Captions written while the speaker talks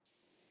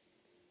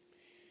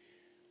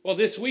Well,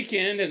 this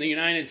weekend in the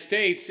United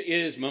States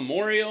is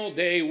Memorial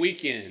Day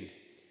weekend,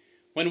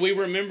 when we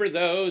remember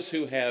those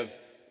who have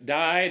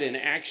died in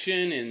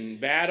action, in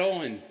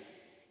battle, and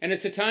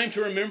it's a time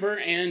to remember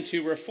and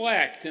to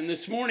reflect. And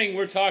this morning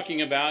we're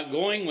talking about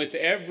going with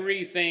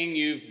everything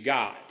you've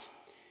got.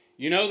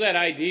 You know that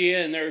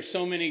idea, and there are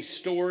so many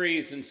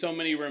stories and so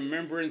many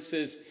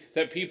remembrances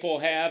that people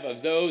have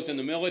of those in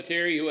the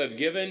military who have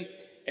given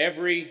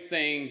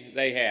everything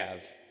they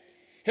have.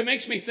 It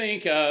makes me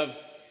think of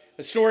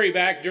a story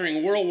back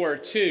during World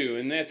War II,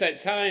 and at that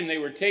time they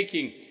were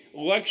taking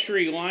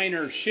luxury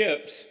liner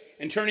ships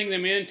and turning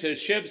them into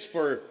ships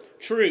for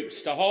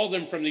troops to haul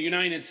them from the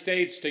United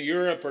States to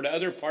Europe or to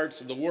other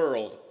parts of the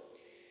world.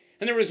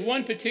 And there was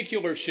one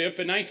particular ship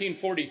in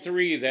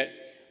 1943 that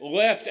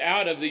left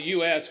out of the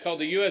U.S. called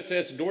the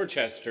USS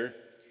Dorchester,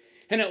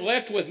 and it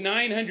left with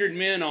 900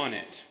 men on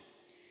it.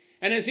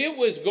 And as it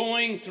was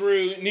going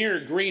through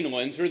near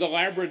Greenland, through the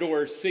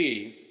Labrador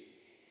Sea,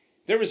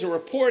 there was a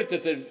report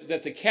that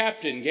the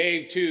captain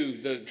gave to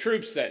the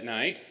troops that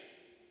night.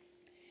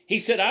 He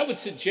said, "I would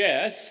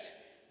suggest,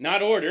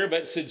 not order,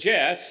 but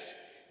suggest,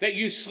 that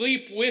you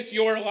sleep with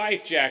your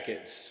life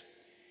jackets,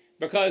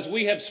 because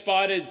we have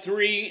spotted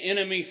 3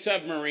 enemy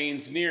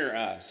submarines near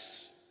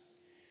us."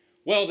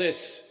 Well,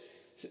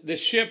 the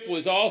ship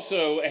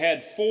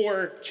had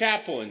 4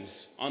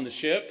 chaplains on the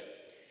ship,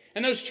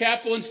 and those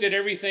chaplains did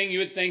everything you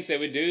would think they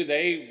would do.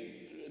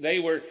 They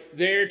were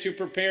there to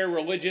prepare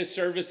religious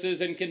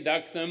services and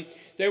conduct them.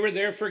 They were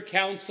there for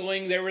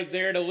counseling. They were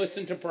there to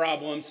listen to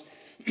problems.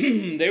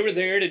 They were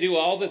there to do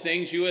all the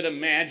things you would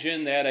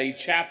imagine that a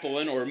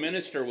chaplain or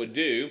minister would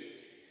do.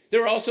 They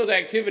were also the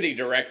activity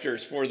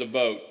directors for the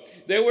boat.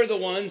 They were the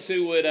ones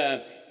who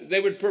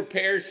would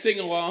prepare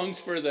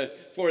sing-alongs for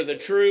the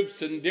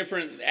troops and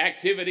different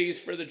activities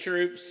for the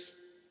troops.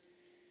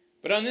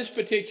 But on this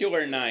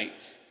particular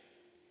night,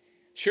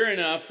 sure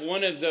enough,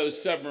 one of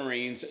those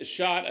submarines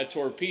shot a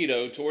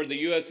torpedo toward the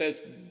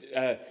USS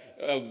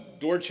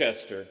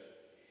Dorchester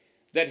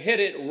that hit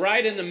it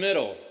right in the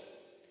middle.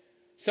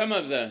 Some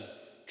of the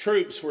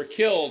troops were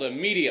killed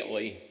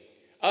immediately.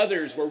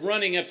 Others were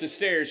running up the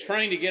stairs,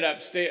 trying to get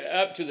up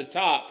to the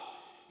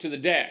top, to the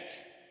deck.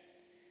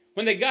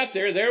 When they got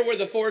there, there were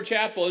the 4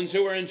 chaplains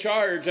who were in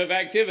charge of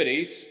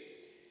activities,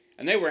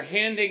 and they were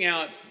handing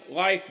out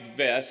life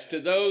vests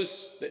to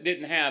those that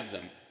didn't have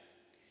them.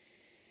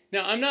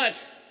 Now, I'm not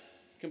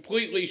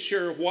completely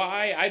sure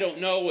why. I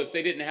don't know if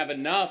they didn't have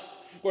enough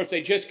or if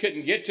they just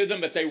couldn't get to them,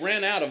 but they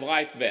ran out of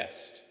life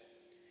vests.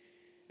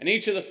 And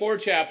each of the 4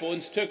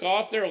 chaplains took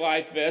off their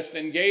life vest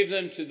and gave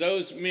them to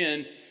those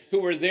men who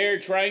were there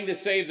trying to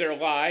save their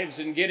lives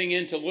and getting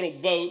into little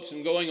boats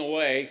and going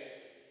away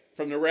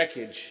from the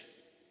wreckage.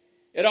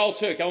 It all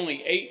took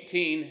only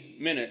 18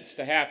 minutes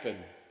to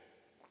happen.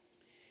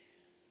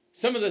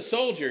 Some of the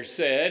soldiers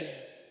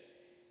said,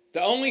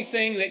 "The only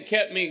thing that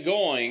kept me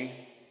going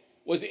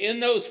was in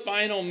those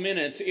final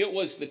minutes, it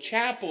was the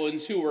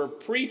chaplains who were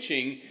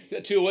preaching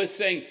to us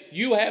saying,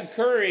 'You have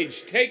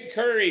courage, take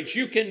courage,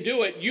 you can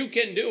do it, you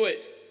can do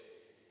it.'"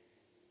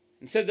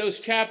 And said those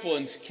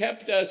chaplains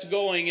kept us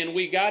going, and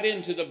we got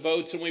into the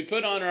boats and we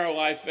put on our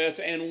life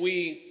vests and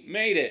we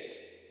made it.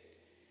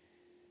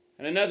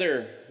 And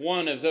another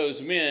one of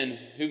those men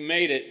who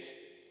made it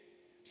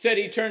said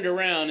he turned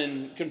around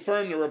and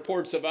confirmed the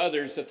reports of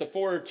others that the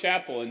 4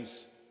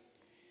 chaplains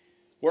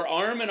were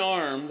arm in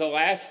arm. The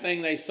last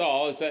thing they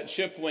saw as that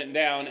ship went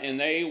down, and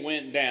they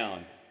went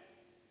down.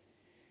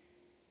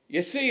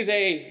 You see,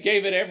 they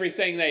gave it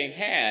everything they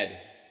had.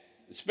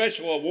 A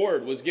special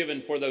award was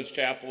given for those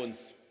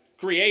chaplains,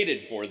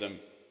 created for them.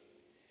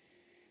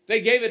 They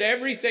gave it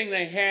everything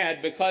they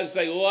had because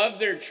they loved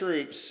their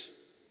troops,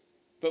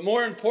 but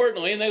more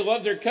importantly, and they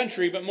loved their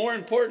country, but more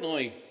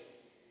importantly,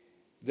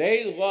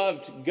 they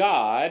loved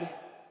God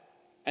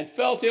and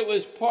felt it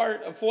was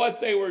part of what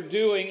they were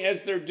doing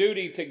as their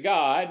duty to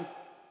God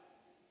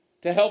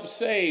to help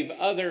save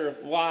other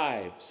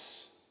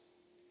lives.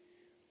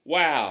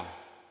 Wow.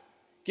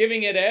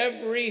 Giving it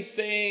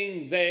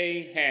everything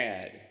they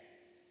had.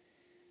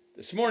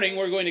 This morning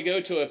we're going to go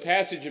to a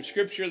passage of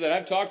Scripture that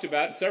I've talked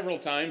about several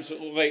times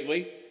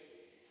lately,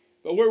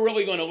 but we're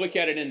really going to look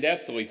at it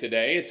in-depthly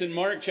today. It's in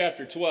Mark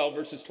chapter 12,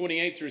 verses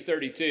 28 through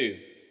 32.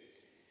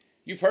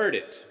 You've heard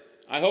it.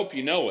 I hope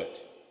you know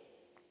it.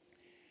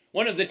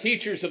 One of the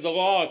teachers of the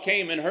law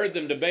came and heard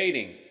them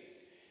debating.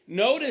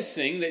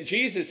 Noticing that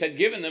Jesus had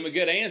given them a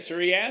good answer,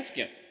 he asked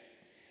him,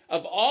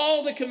 "Of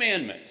all the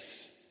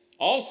commandments,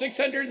 all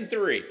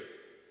 603,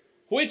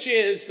 which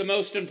is the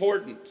most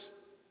important?"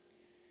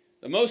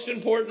 "The most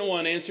important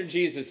one," answered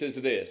Jesus, "is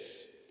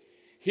this.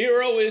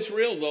 Hear, O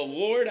Israel, the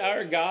Lord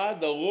our God,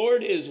 the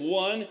Lord is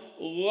one.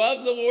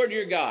 Love the Lord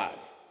your God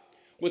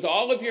with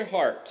all of your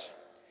heart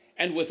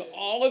and with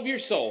all of your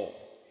soul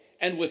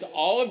and with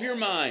all of your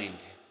mind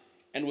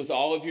and with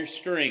all of your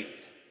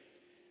strength.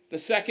 The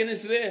second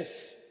is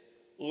this.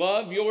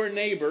 Love your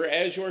neighbor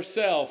as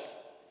yourself.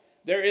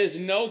 There is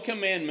no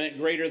commandment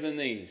greater than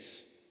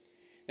these."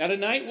 Now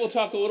tonight we'll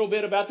talk a little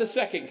bit about the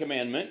second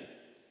commandment.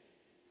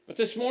 But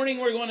this morning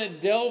we're going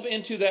to delve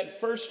into that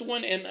first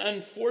one, and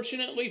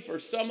unfortunately for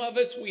some of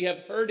us, we have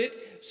heard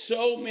it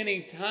so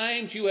many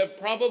times. You have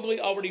probably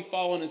already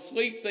fallen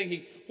asleep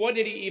thinking, what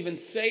did he even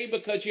say?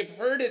 Because you've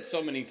heard it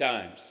so many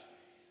times.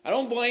 I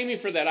don't blame you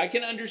for that. I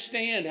can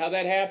understand how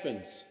that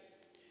happens.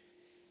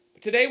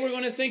 But today we're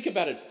going to think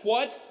about it.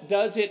 What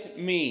does it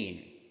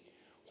mean?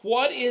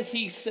 What is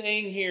he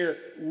saying here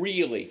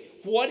really?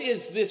 What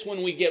is this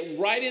when we get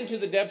right into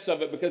the depths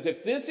of it? Because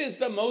if this is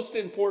the most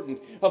important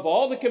of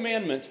all the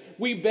commandments,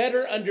 we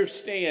better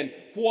understand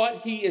what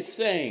he is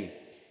saying.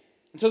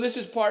 And so this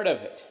is part of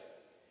it.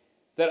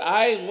 That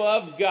I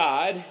love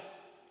God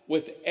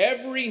with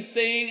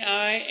everything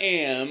I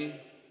am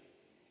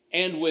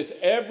and with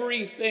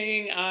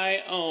everything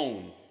I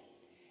own.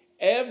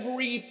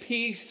 Every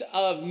piece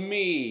of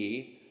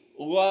me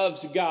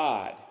loves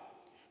God.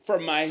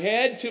 From my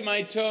head to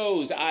my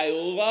toes, I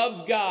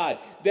love God.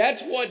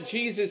 That's what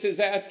Jesus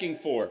is asking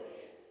for.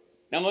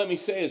 Now let me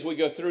say as we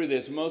go through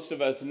this, most of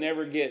us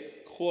never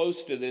get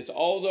close to this.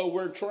 Although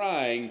we're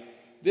trying,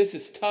 this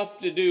is tough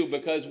to do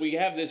because we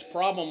have this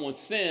problem with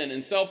sin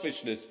and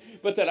selfishness.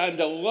 But that I'm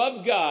to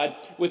love God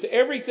with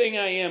everything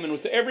I am and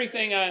with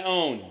everything I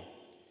own.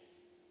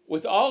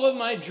 With all of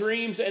my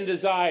dreams and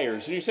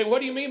desires. And you say, what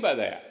do you mean by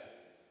that?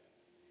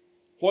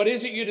 What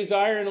is it you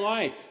desire in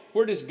life?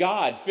 Where does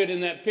God fit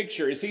in that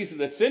picture? Is he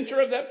the center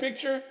of that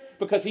picture?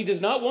 Because he does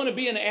not want to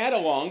be an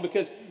add-along,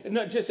 because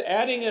not just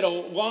adding it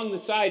along the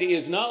side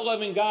is not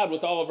loving God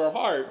with all of our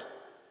heart.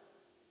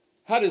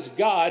 How does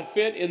God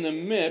fit in the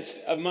midst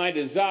of my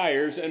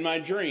desires and my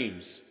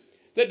dreams?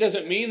 That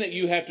doesn't mean that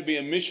you have to be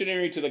a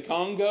missionary to the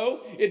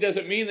Congo. It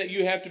doesn't mean that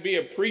you have to be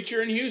a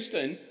preacher in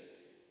Houston.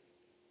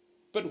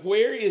 But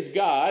where is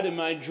God in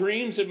my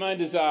dreams and my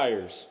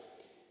desires?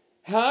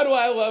 How do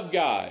I love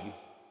God?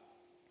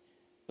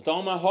 With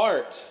all my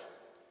heart,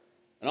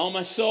 and all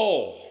my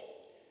soul,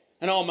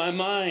 and all my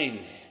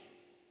mind,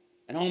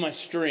 and all my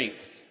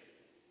strength.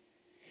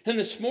 And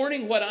this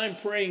morning what I'm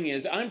praying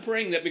is, I'm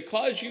praying that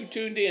because you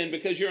tuned in,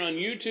 because you're on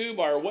YouTube,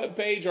 our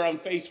webpage, or on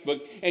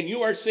Facebook, and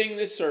you are seeing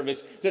this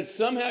service, that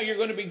somehow you're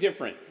going to be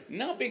different.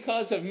 Not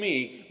because of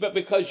me, but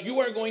because you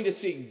are going to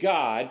see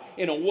God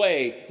in a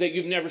way that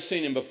you've never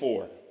seen him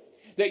before.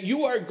 That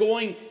you are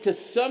going to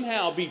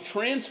somehow be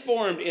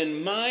transformed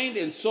in mind,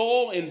 in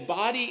soul, in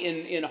body,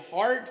 in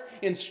heart,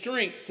 in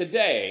strength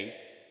today.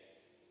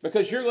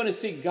 Because you're going to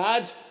see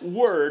God's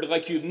word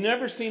like you've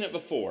never seen it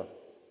before.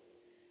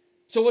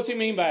 So what's he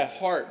mean by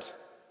heart,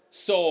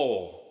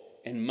 soul,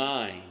 and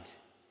mind?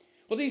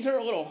 Well, these are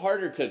a little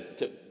harder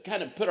to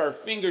kind of put our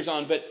fingers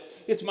on, but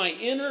it's my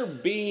inner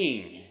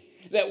being.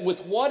 That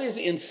with what is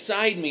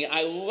inside me,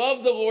 I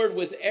love the Lord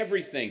with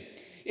everything.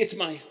 It's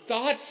my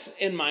thoughts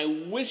and my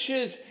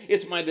wishes.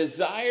 It's my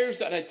desires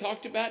that I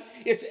talked about.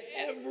 It's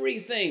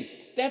everything.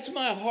 That's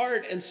my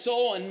heart and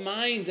soul and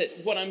mind,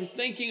 that what I'm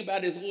thinking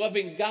about is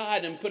loving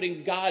God and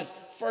putting God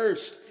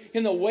first.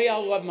 And the way I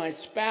love my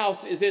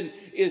spouse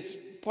is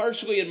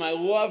partially in my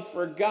love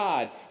for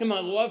God. And my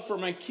love for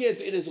my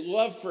kids, it is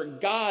love for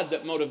God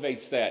that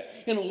motivates that.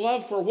 And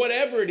love for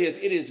whatever it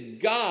is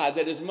God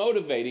that is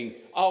motivating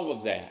all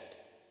of that.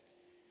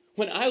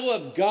 When I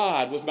love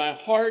God with my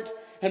heart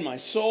and my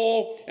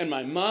soul and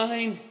my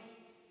mind,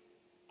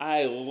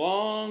 I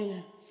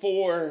long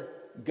for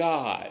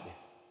God.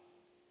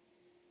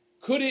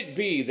 Could it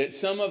be that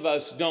some of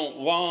us don't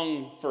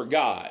long for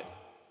God?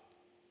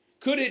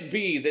 Could it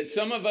be that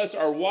some of us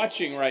are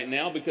watching right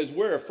now because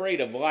we're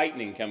afraid of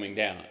lightning coming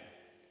down?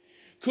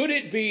 Could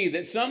it be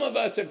that some of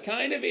us have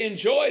kind of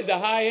enjoyed the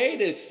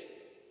hiatus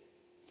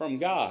from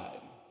God?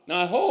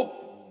 Now, I hope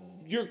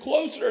you're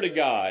closer to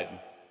God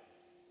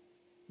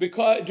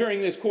because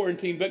during this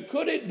quarantine, but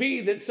could it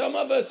be that some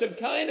of us have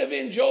kind of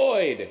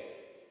enjoyed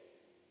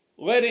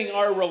letting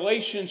our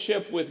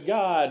relationship with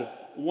God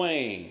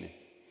wane?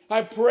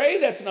 I pray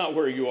that's not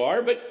where you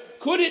are, but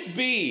could it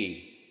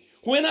be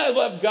when I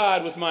love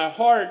God with my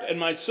heart and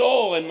my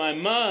soul and my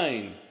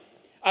mind,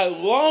 I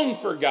long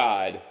for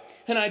God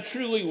and I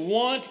truly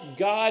want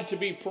God to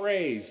be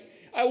praised.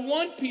 I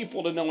want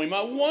people to know him.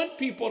 I want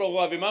people to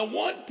love him. I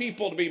want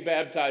people to be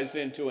baptized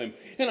into him.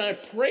 And I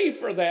pray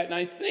for that and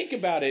I think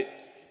about it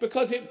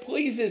because it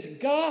pleases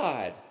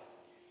God.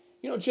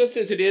 You know, just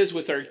as it is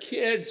with our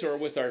kids or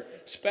with our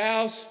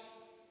spouse,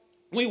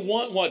 we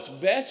want what's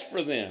best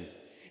for them.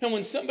 And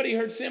when somebody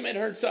hurts them, it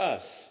hurts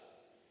us.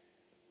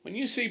 When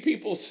you see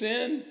people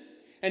sin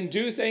and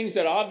do things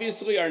that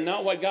obviously are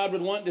not what God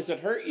would want, does it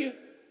hurt you?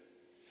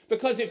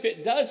 Because if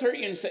it does hurt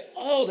you and you say,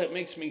 oh, that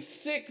makes me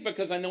sick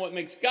because I know it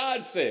makes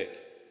God sick,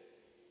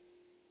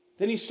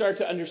 then you start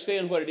to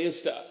understand what it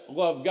is to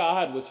love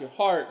God with your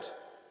heart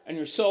and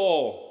your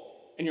soul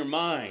and your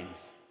mind.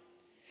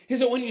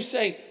 Is that when you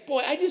say,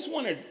 boy, I just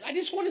want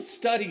to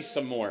study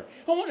some more.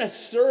 I want to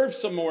serve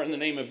some more in the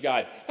name of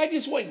God. I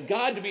just want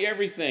God to be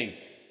everything.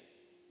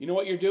 You know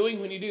what you're doing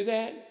when you do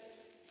that?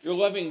 You're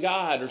loving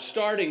God or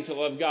starting to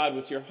love God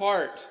with your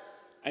heart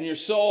and your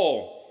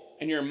soul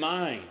and your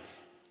mind.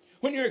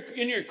 When you're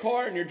in your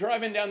car and you're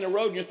driving down the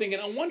road and you're thinking,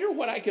 I wonder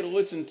what I could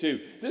listen to.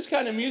 This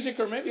kind of music,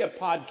 or maybe a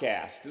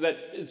podcast that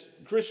is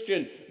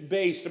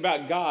Christian-based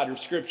about God or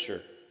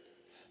Scripture.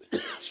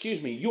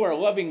 Excuse me. You are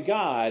loving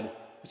God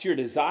with your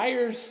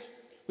desires,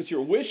 with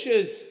your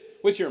wishes,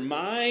 with your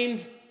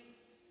mind.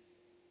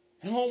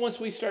 And once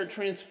we start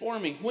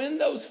transforming, when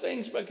those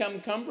things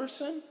become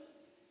cumbersome,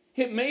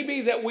 it may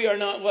be that we are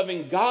not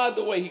loving God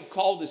the way He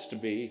called us to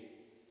be.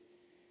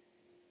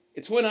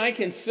 It's when I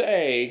can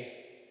say,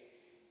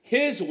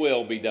 His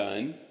will be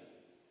done,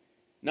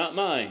 not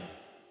mine.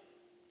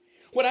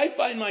 What I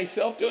find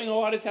myself doing a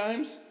lot of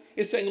times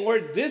is saying,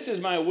 Lord, this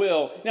is my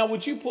will. Now,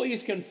 would you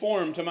please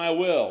conform to my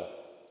will?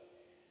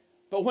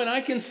 But when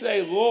I can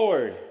say,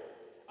 Lord,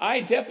 I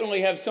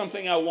definitely have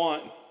something I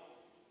want,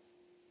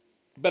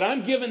 but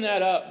I'm giving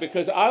that up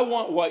because I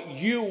want what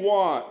you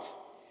want.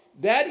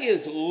 That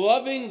is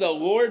loving the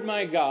Lord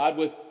my God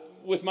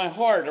with my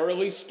heart, or at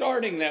least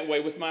starting that way,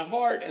 with my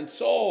heart and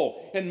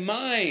soul and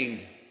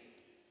mind,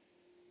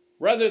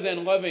 rather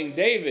than loving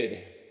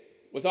David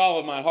with all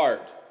of my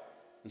heart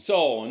and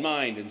soul and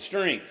mind and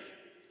strength.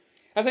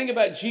 I think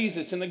about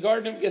Jesus in the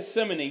Garden of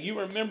Gethsemane. You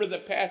remember the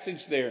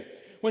passage there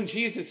when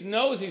Jesus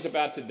knows he's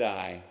about to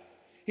die.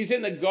 He's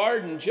in the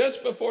garden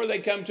just before they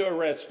come to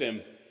arrest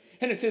him.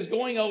 And it says,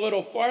 going a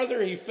little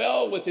farther, he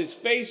fell with his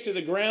face to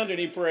the ground and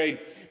he prayed,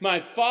 my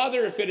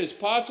Father, if it is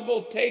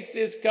possible, take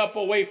this cup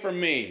away from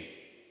me.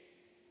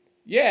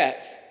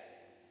 Yet,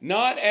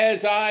 not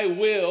as I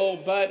will,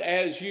 but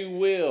as you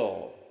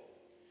will.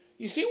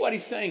 You see what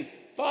he's saying?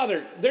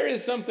 Father, there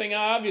is something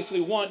I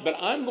obviously want, but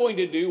I'm going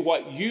to do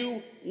what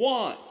you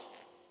want.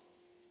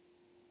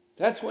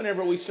 That's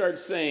whenever we start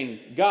saying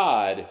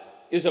God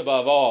is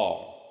above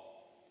all.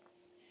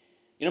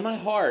 You know, my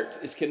heart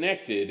is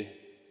connected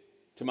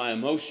to my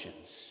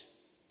emotions.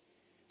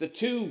 The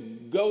two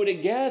go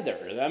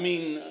together. I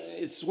mean,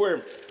 it's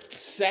where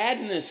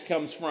sadness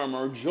comes from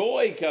or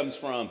joy comes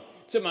from.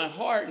 It's in my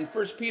heart. In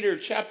 1 Peter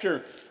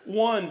chapter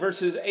 1,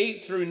 verses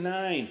 8 through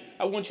 9,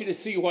 I want you to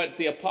see what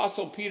the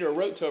Apostle Peter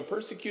wrote to a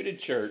persecuted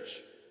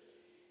church.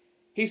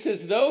 He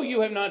says, though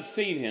you have not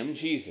seen him,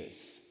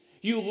 Jesus,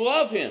 you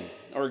love him,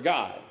 or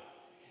God.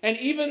 And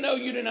even though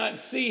you do not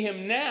see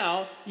him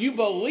now, you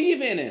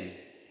believe in him.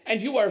 And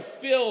you are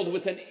filled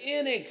with an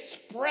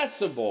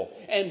inexpressible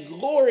and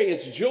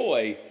glorious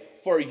joy,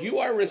 for you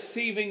are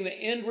receiving the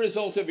end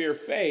result of your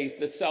faith,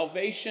 the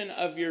salvation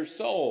of your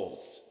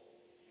souls.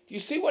 Do you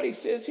see what he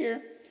says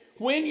here?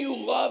 When you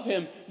love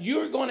him,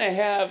 you're going to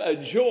have a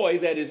joy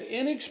that is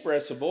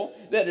inexpressible,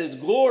 that is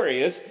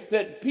glorious,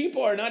 that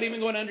people are not even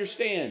going to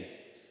understand.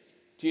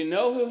 Do you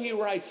know who he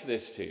writes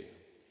this to?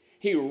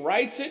 He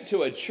writes it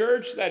to a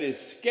church that is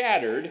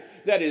scattered,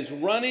 that is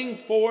running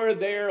for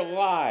their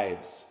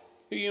lives,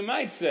 who you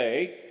might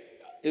say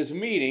is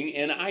meeting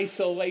in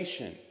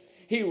isolation.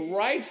 He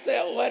writes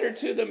that letter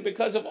to them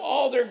because of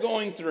all they're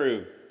going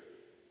through.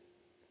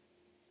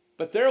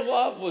 But their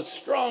love was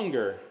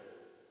stronger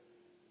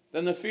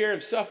than the fear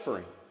of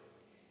suffering.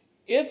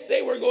 If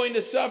they were going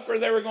to suffer,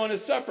 they were going to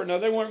suffer. Now,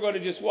 they weren't going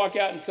to just walk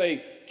out and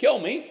say, kill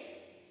me.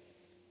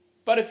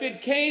 But if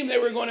it came, they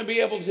were going to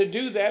be able to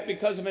do that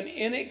because of an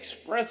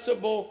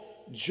inexpressible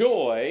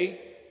joy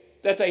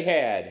that they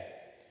had.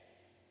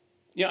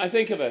 You know, I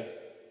think of a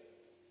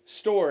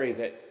story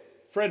that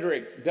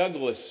Frederick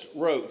Douglass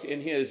wrote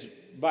in his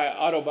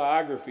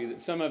autobiography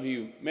that some of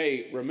you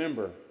may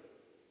remember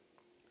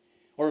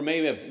or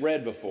may have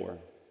read before.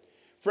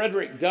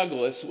 Frederick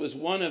Douglass was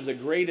one of the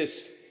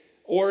greatest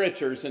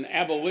orators and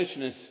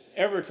abolitionists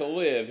ever to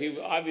live. He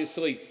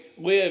obviously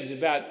lived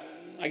about,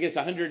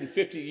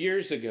 150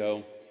 years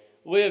ago,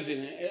 lived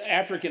an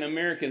African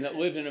American that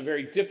lived in a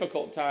very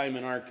difficult time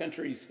in our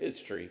country's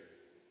history.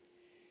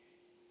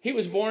 He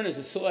was born as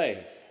a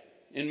slave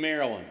in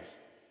Maryland.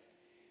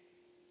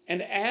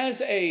 And as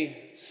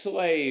a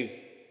slave,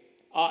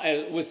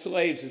 with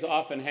slaves as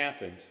often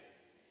happened,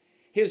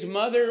 his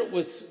mother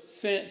was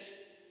sent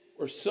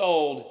or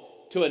sold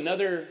to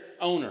another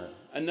owner,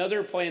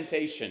 another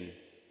plantation,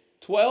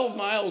 12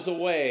 miles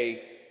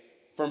away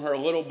from her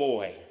little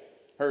boy,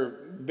 her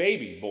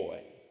baby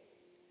boy.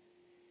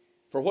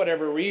 For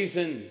whatever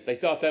reason, they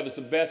thought that was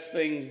the best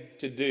thing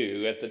to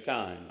do at the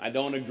time. I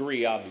don't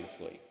agree,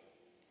 obviously.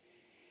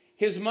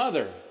 His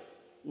mother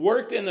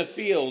worked in the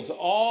fields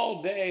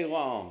all day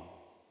long,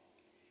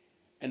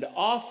 and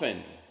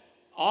often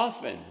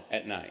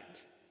at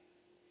night,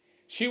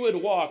 she would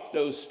walk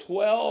those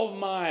 12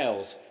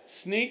 miles,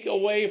 sneak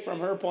away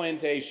from her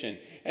plantation,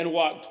 and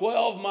walk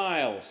 12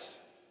 miles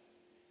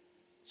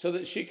so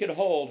that she could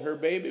hold her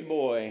baby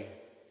boy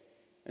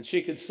and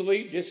she could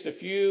sleep just a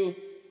few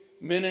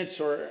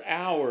minutes or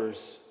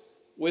hours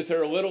with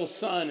her little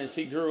son as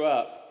he grew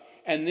up.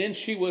 And then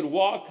she would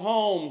walk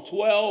home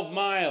 12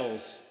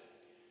 miles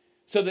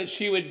so that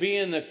she would be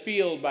in the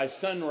field by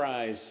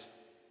sunrise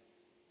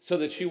so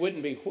that she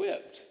wouldn't be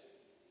whipped.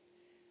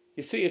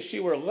 You see, if she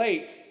were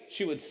late,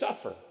 she would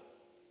suffer.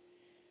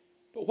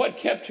 But what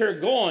kept her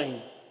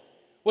going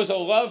was a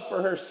love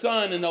for her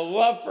son, and the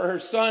love for her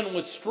son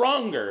was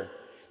stronger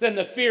than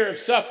the fear of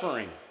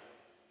suffering.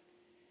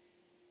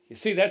 You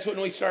see, that's when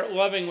we start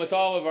loving with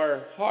all of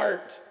our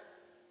heart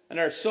and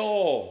our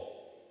soul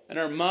and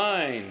our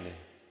mind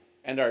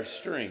and our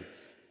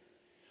strength.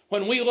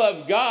 When we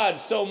love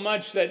God so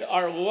much that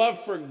our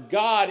love for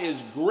God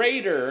is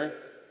greater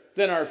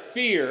than our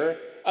fear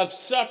of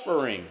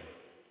suffering.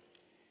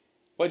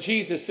 What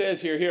Jesus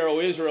says here, "Hear, O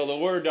Israel, the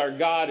Lord our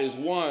God is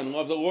one.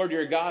 Love the Lord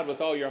your God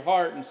with all your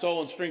heart and soul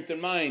and strength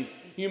and mind."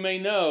 You may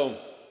know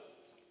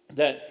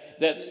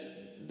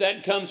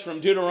that comes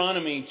from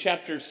Deuteronomy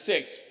chapter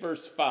 6,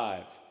 verse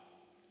 5.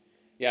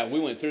 Yeah, we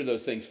went through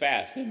those things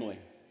fast, didn't we?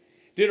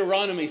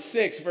 Deuteronomy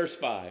 6, verse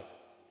 5.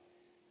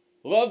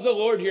 Love the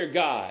Lord your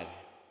God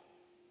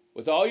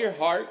with all your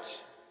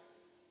heart,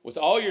 with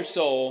all your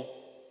soul,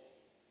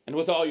 and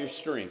with all your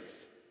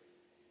strength.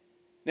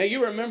 Now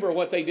you remember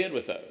what they did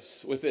with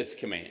this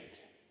command.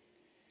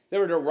 They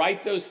were to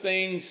write those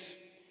things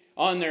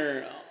on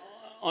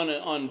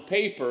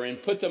paper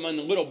and put them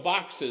in little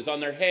boxes on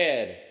their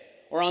head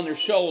or on their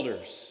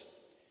shoulders.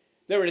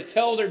 They were to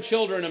tell their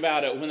children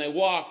about it when they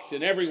walked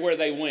and everywhere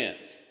they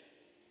went.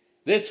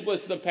 This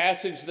was the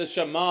passage, the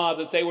Shema,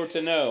 that they were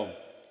to know.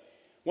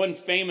 One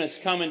famous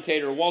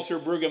commentator, Walter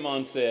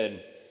Brueggemann,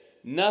 said,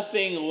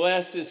 "Nothing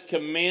less is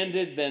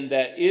commanded than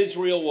that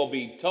Israel will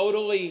be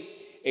totally,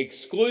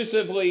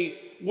 exclusively,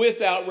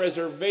 without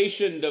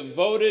reservation,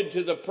 devoted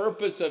to the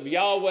purpose of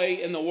Yahweh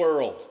in the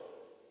world."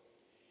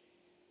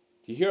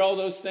 Do you hear all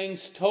those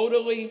things?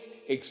 Totally,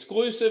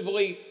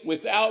 exclusively,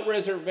 without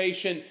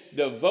reservation,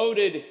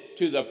 devoted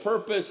to the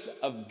purpose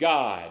of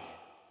God.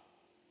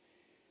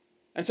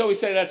 And so we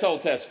say that's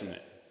Old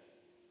Testament.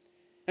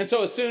 And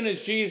so as soon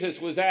as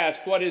Jesus was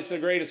asked, what is the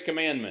greatest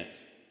commandment?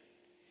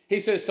 He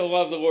says to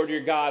love the Lord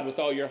your God with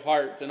all your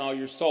heart and all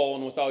your soul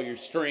and with all your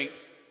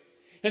strength.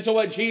 And so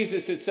what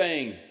Jesus is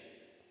saying,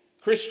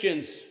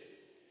 Christians,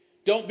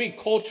 don't be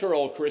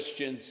cultural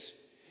Christians.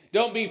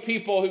 Don't be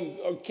people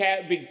who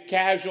are be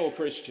casual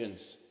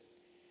Christians.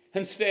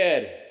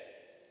 Instead,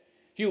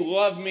 you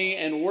love me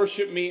and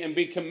worship me and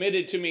be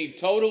committed to me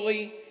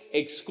totally,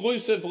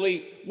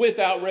 exclusively,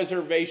 without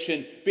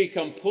reservation. Be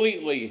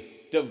completely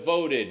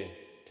devoted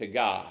to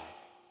God.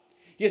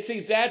 You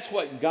see, that's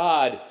what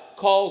God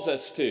calls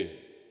us to.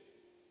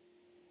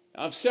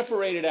 Now, I've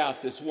separated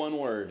out this one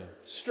word,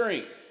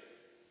 strength.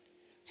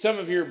 Some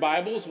of your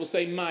Bibles will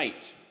say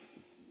might.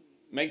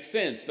 Makes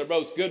sense. They're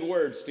both good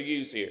words to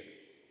use here.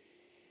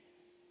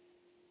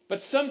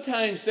 But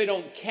sometimes they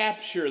don't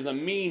capture the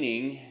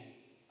meaning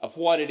of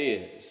what it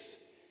is,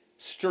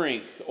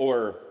 strength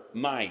or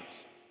might.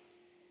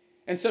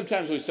 And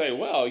sometimes we say,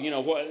 well,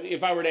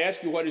 if I were to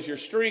ask you what is your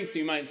strength,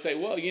 you might say,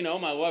 well,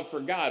 my love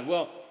for God.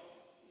 Well,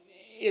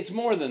 it's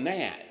more than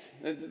that.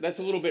 That's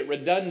a little bit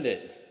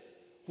redundant.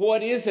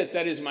 What is it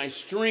that is my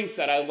strength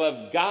that I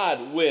love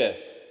God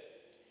with?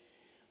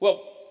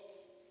 Well,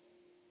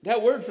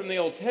 that word from the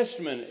Old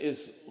Testament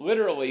is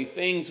literally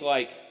things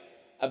like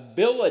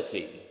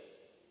ability.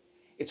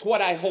 It's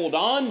what I hold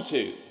on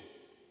to.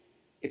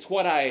 It's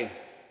what I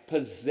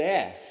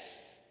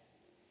possess.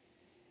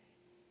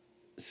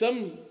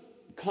 Some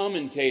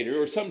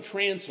commentator or some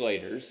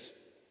translators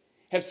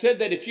have said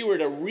that if you were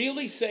to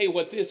really say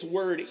what this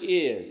word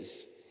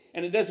is,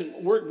 and it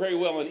doesn't work very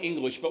well in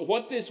English, but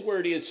what this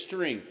word is,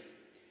 strength,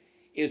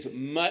 is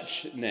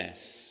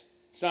muchness.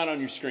 It's not on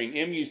your screen,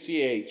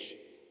 muchness.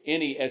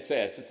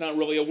 It's not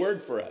really a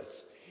word for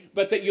us.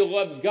 But that you'll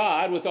love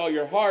God with all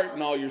your heart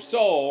and all your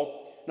soul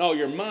and all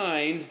your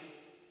mind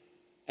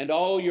and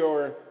all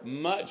your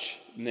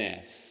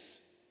muchness.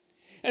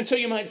 And so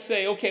you might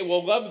say, okay,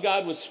 well, love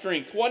God with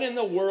strength. What in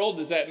the world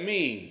does that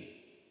mean?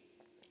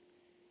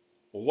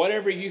 Well,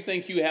 whatever you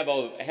think you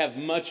have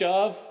much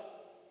of,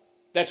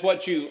 that's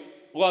what you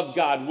love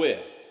God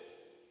with.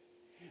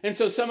 And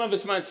so some of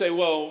us might say,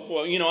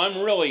 well,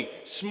 I'm really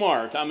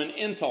smart. I'm an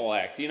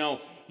intellect.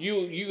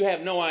 You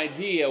have no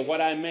idea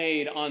what I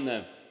made on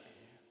the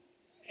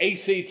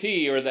ACT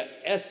or the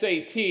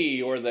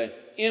SAT or the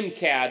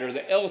MCAT or the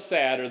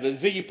LSAT or the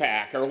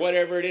ZPAC or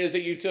whatever it is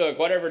that you took,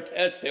 whatever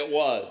test it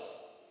was.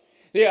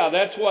 Yeah,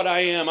 that's what I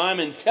am. I'm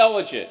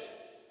intelligent.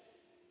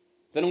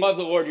 Then love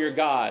the Lord your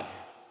God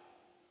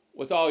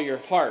with all your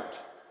heart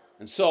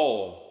and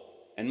soul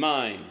and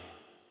mind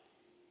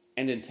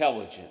and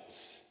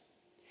intelligence.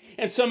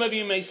 And some of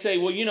you may say,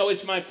 well,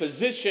 it's my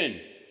position.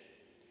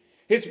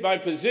 It's my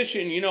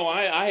position.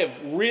 I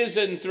have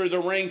risen through the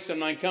ranks in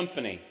my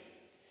company.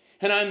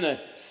 And I'm the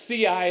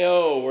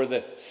CIO or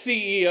the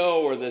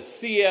CEO or the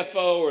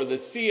CFO or the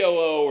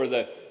COO or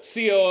the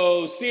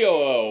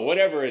COO,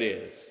 whatever it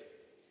is.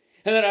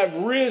 And that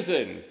I've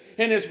risen.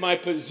 And it's my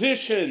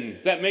position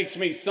that makes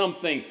me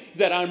something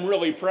that I'm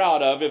really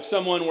proud of if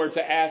someone were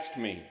to ask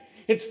me.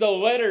 It's the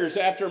letters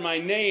after my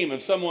name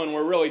if someone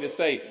were really to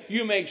say,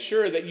 you make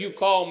sure that you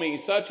call me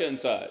such and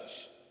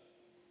such.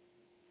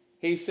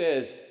 He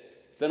says,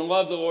 then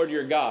love the Lord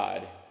your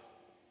God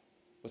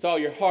with all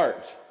your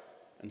heart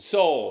and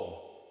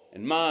soul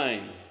and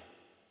mind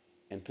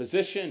and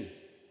position.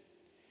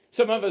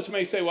 Some of us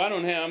may say, well,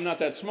 I'm not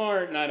that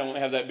smart and I don't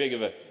have that big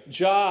of a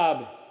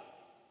job.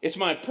 It's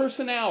my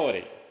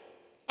personality.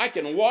 I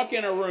can walk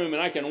in a room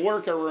and I can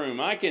work a room.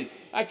 I can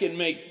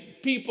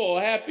make people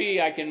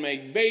happy. I can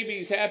make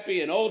babies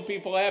happy and old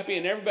people happy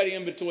and everybody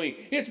in between.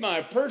 It's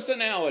my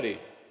personality.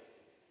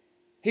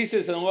 He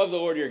says, and love the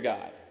Lord your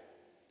God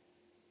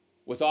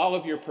with all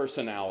of your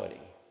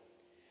personality.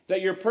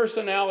 That your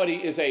personality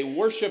is a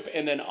worship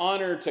and an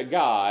honor to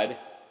God.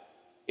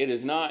 It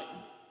is not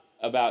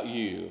about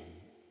you.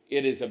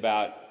 It is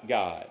about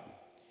God.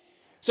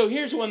 So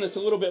here's one that's a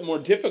little bit more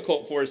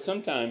difficult for us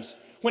sometimes.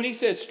 When he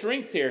says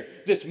strength here,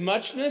 this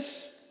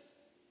muchness,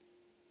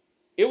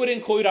 it would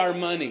include our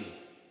money.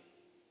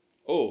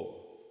 Oh,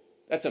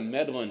 that's a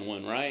meddling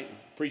one, right?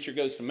 Preacher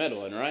goes to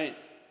meddling, right?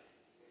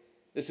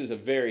 This is a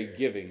very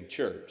giving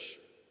church.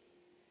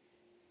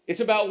 It's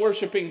about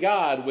worshiping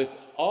God with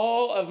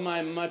all of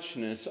my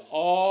muchness,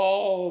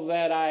 all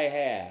that I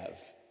have,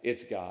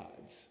 it's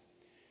God's.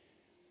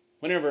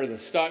 Whenever the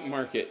stock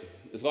market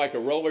is like a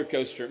roller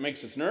coaster, it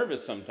makes us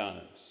nervous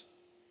sometimes.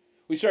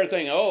 We start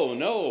thinking, oh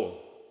no,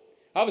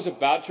 I was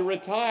about to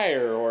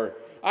retire, or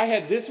I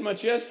had this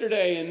much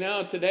yesterday and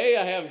now today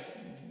I have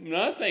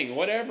nothing,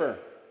 whatever.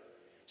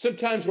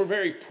 Sometimes we're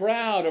very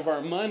proud of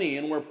our money,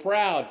 and we're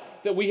proud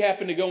that we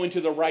happen to go into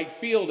the right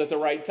field at the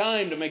right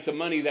time to make the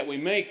money that we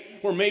make,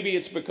 or maybe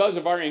it's because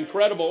of our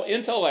incredible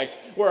intellect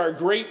or our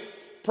great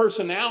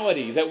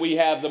personality that we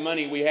have the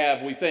money we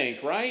have, we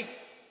think, right?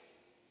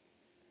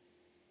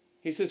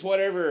 He says,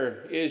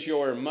 whatever is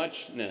your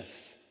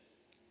muchness.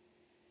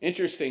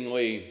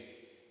 Interestingly,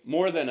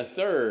 more than a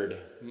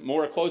third,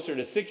 more closer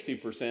to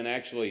 60%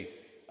 actually,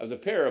 of the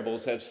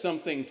parables have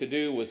something to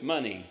do with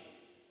money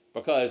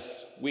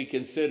because we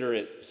consider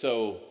it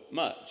so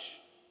much.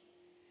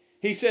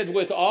 He said,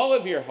 with all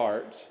of your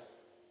heart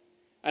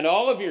and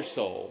all of your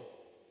soul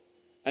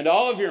and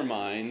all of your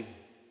mind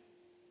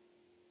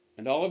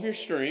and all of your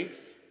strength,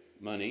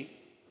 money,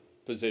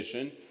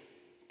 position,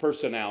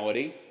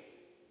 personality,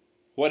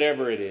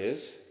 whatever it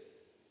is,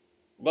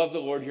 love the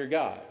Lord your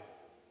God.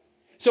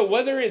 So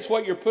whether it's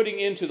what you're putting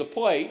into the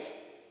plate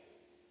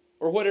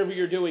or whatever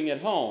you're doing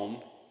at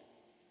home,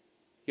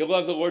 you'll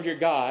love the Lord your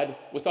God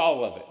with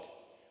all of it.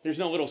 There's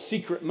no little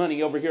secret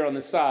money over here on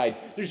the side.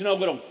 There's no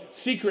little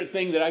secret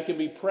thing that I can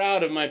be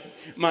proud of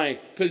my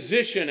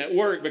position at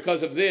work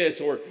because of this,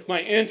 or my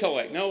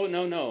intellect.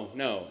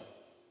 No.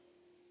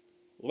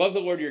 Love the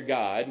Lord your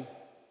God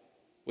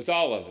with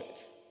all of it.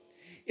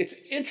 It's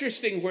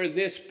interesting where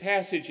this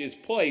passage is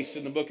placed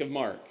in the book of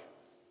Mark.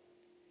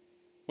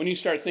 When you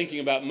start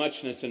thinking about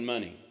muchness and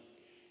money.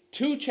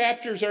 2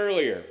 chapters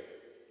earlier,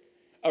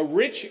 a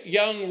rich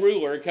young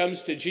ruler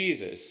comes to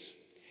Jesus.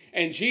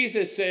 And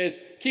Jesus says,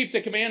 keep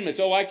the commandments.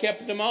 Oh, I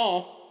kept them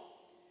all.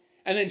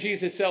 And then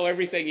Jesus, sell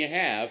everything you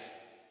have.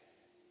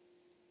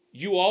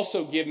 You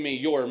also give me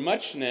your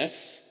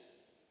muchness,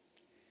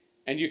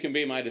 and you can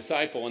be my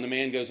disciple. And the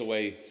man goes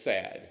away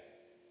sad.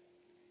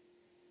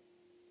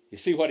 You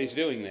see what he's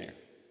doing there?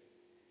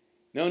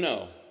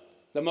 No.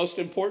 The most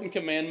important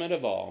commandment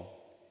of all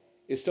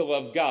is to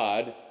love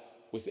God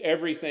with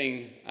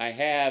everything I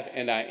have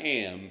and I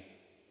am,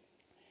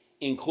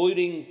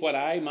 including what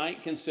I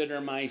might consider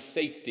my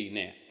safety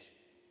net.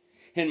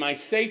 And my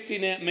safety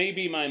net may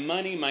be my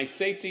money. My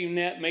safety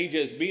net may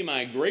just be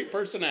my great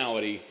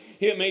personality.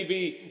 It may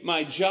be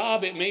my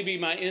job. It may be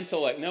my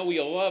intellect. No,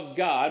 we love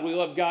God. We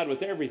love God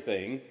with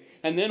everything.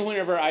 And then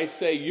whenever I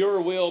say,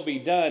 your will be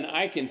done,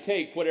 I can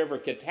take whatever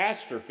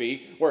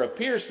catastrophe or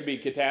appears to be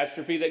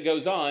catastrophe that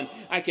goes on.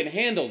 I can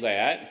handle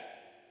that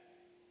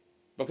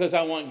because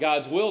I want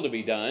God's will to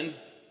be done,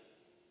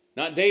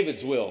 not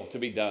David's will to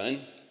be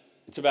done.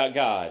 It's about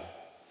God.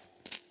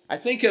 I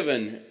think of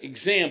an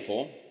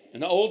example in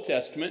the Old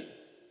Testament.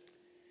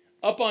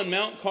 Up on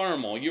Mount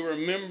Carmel, you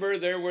remember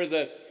there were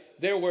the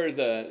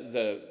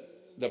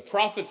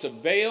prophets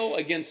of Baal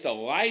against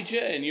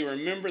Elijah, and you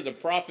remember the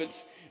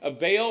prophets of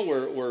Baal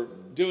were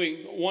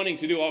wanting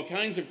to do all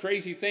kinds of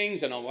crazy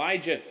things, and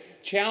Elijah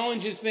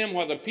challenges them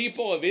while the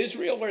people of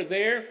Israel are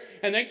there,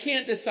 and they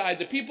can't decide.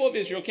 The people of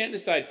Israel can't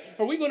decide,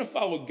 are we going to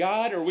follow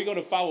God or are we going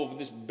to follow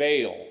this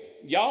Baal?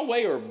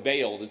 Yahweh or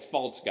Baal, this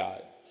false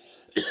god?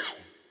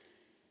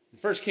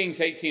 1 Kings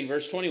 18,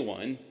 verse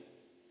 21,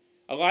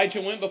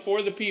 Elijah went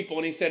before the people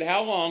and he said,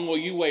 how long will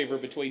you waver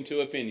between two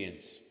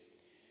opinions?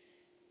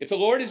 If the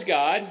Lord is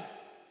God,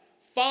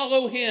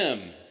 follow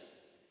him.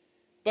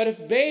 But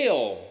if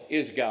Baal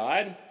is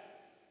God,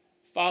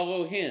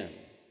 follow him.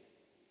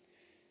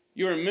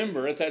 You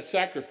remember at that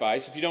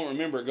sacrifice, if you don't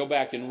remember, go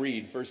back and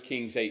read 1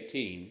 Kings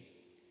 18.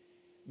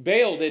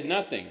 Baal did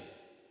nothing.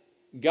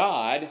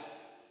 God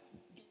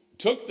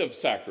took the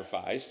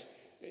sacrifice.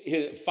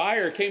 His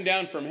fire came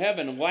down from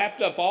heaven and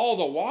lapped up all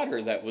the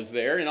water that was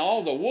there and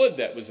all the wood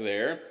that was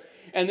there.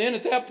 And then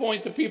at that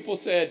point, the people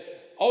said,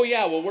 oh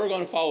yeah, well, we're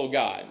going to follow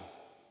God.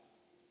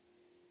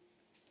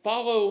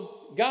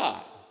 Follow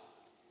God.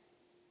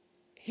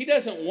 He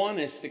doesn't want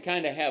us to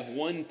kind of have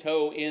one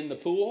toe in the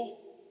pool.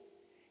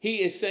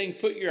 He is saying,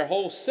 put your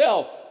whole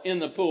self in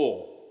the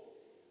pool.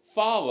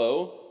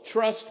 Follow,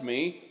 trust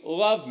me,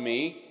 love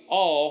me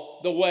all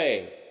the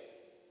way.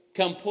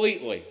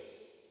 Completely.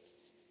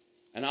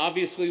 And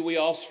obviously we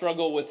all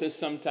struggle with this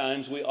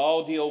sometimes. We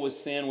all deal with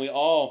sin. We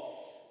all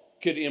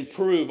could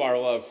improve our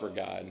love for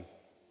God.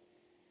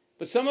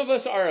 But some of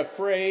us are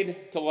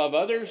afraid to love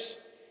others,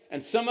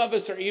 and some of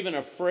us are even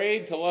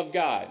afraid to love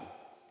God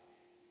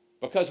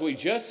because we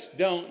just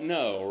don't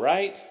know,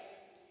 right?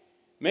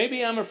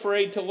 Maybe I'm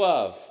afraid to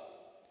love.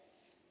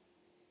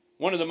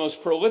 One of the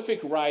most prolific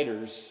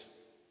writers,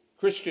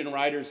 Christian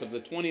writers of the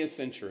 20th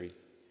century,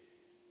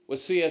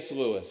 was C.S.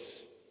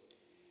 Lewis.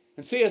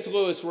 And C.S.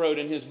 Lewis wrote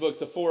in his book,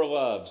 The Four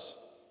Loves,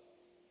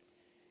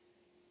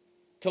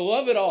 to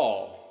love at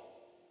all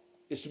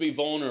is to be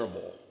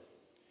vulnerable.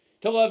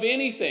 To love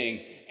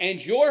anything,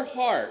 and your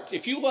heart,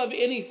 if you love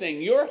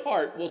anything, your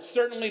heart will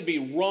certainly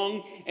be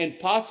wrung and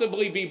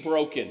possibly be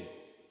broken.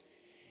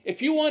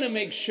 If you want to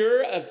make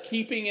sure of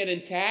keeping it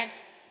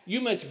intact,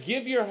 you must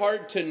give your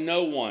heart to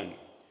no one,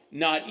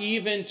 not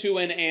even to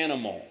an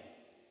animal.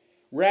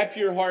 Wrap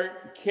your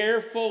heart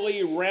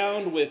carefully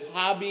round with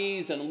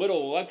hobbies and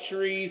little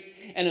luxuries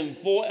and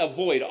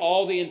avoid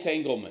all the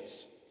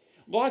entanglements.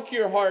 Lock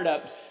your heart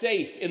up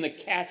safe in the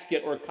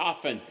casket or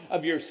coffin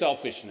of your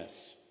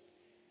selfishness.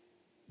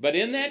 But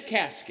in that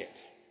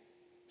casket,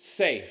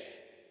 safe,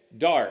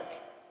 dark,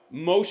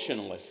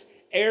 motionless,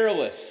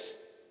 airless,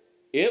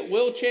 it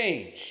will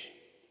change.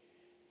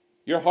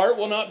 Your heart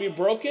will not be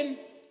broken.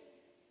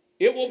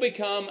 It will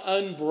become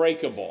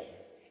unbreakable,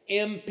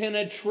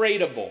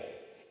 impenetrable,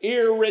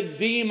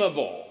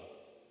 irredeemable.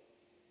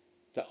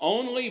 The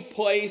only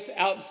place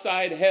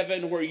outside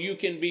heaven where you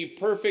can be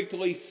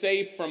perfectly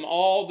safe from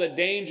all the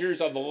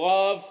dangers of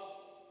love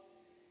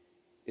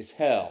is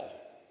hell.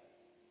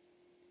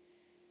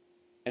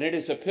 And it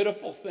is a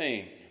pitiful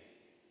thing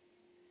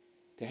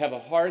to have a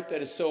heart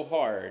that is so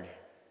hard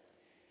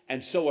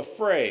and so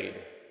afraid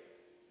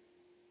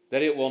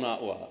that it will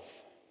not love.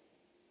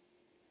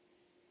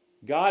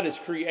 God has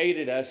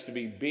created us to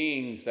be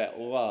beings that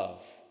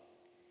love.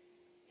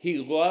 He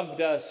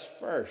loved us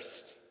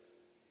first,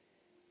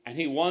 and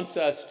He wants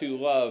us to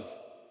love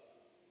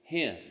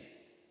Him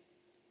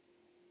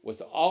with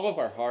all of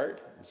our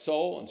heart and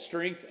soul and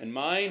strength and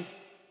mind.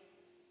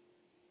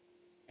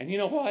 And you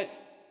know what?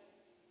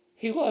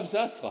 He loves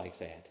us like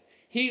that.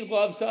 He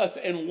loves us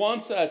and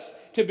wants us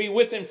to be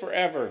with Him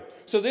forever.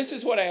 So this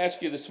is what I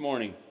ask you this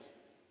morning.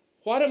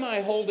 What am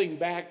I holding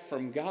back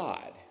from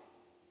God?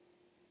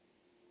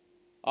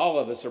 All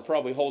of us are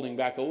probably holding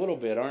back a little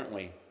bit, aren't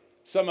we?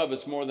 Some of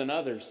us more than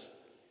others.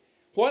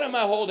 What am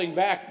I holding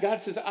back?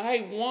 God says,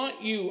 I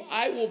want you.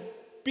 I will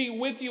be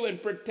with you and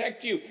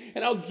protect you.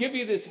 And I'll give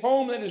you this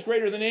home that is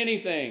greater than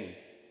anything.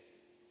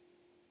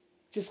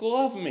 Just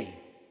love me.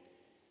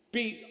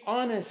 Be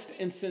honest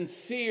and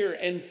sincere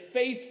and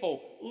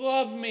faithful.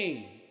 Love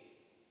me.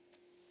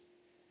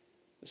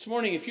 This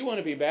morning, if you want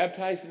to be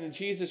baptized into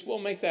Jesus, we'll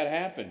make that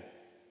happen.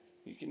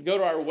 You can go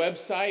to our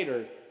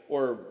website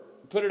or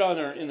put it on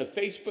in the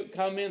Facebook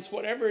comments,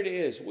 whatever it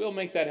is, we'll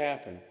make that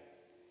happen.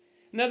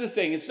 Another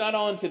thing, it's not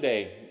on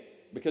today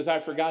because I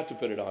forgot to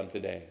put it on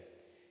today.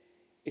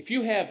 If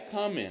you have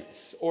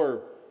comments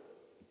or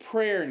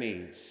prayer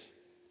needs,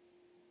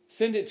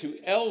 send it to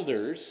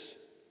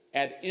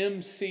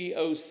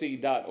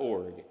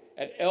elders@mcoc.org,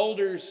 at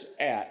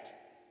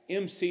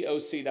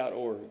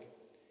elders@mcoc.org.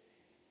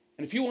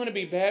 And if you want to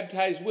be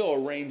baptized, we'll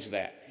arrange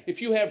that.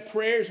 If you have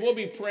prayers, we'll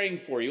be praying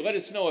for you. Let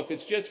us know if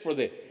it's just for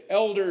the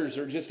elders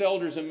or just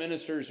elders and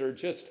ministers or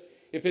just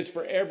if it's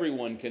for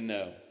everyone can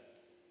know.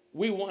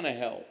 We want to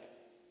help.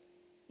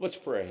 Let's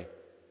pray.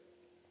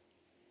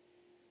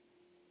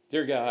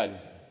 Dear God,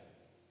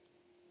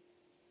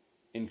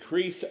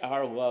 increase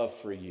our love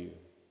for you.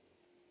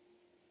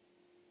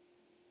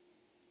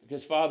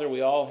 Because, Father,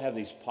 we all have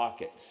these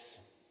pockets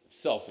of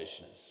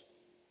selfishness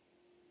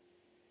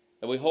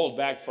that we hold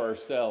back for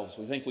ourselves.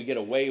 We think we get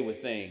away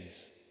with things.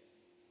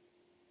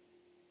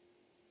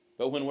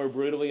 But when we're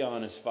brutally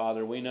honest,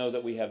 Father, we know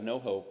that we have no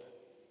hope.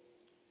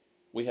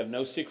 We have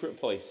no secret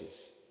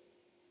places.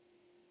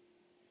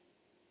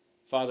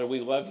 Father, we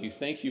love you.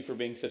 Thank you for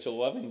being such a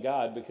loving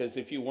God, because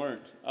if you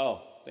weren't,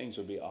 things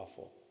would be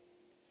awful.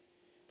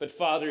 But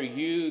Father,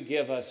 you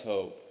give us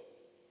hope.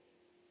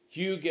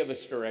 You give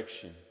us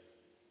direction.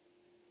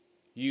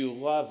 You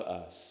love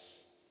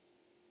us.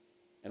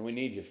 And we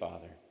need you,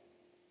 Father.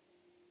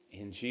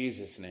 In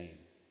Jesus' name,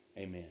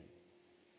 amen.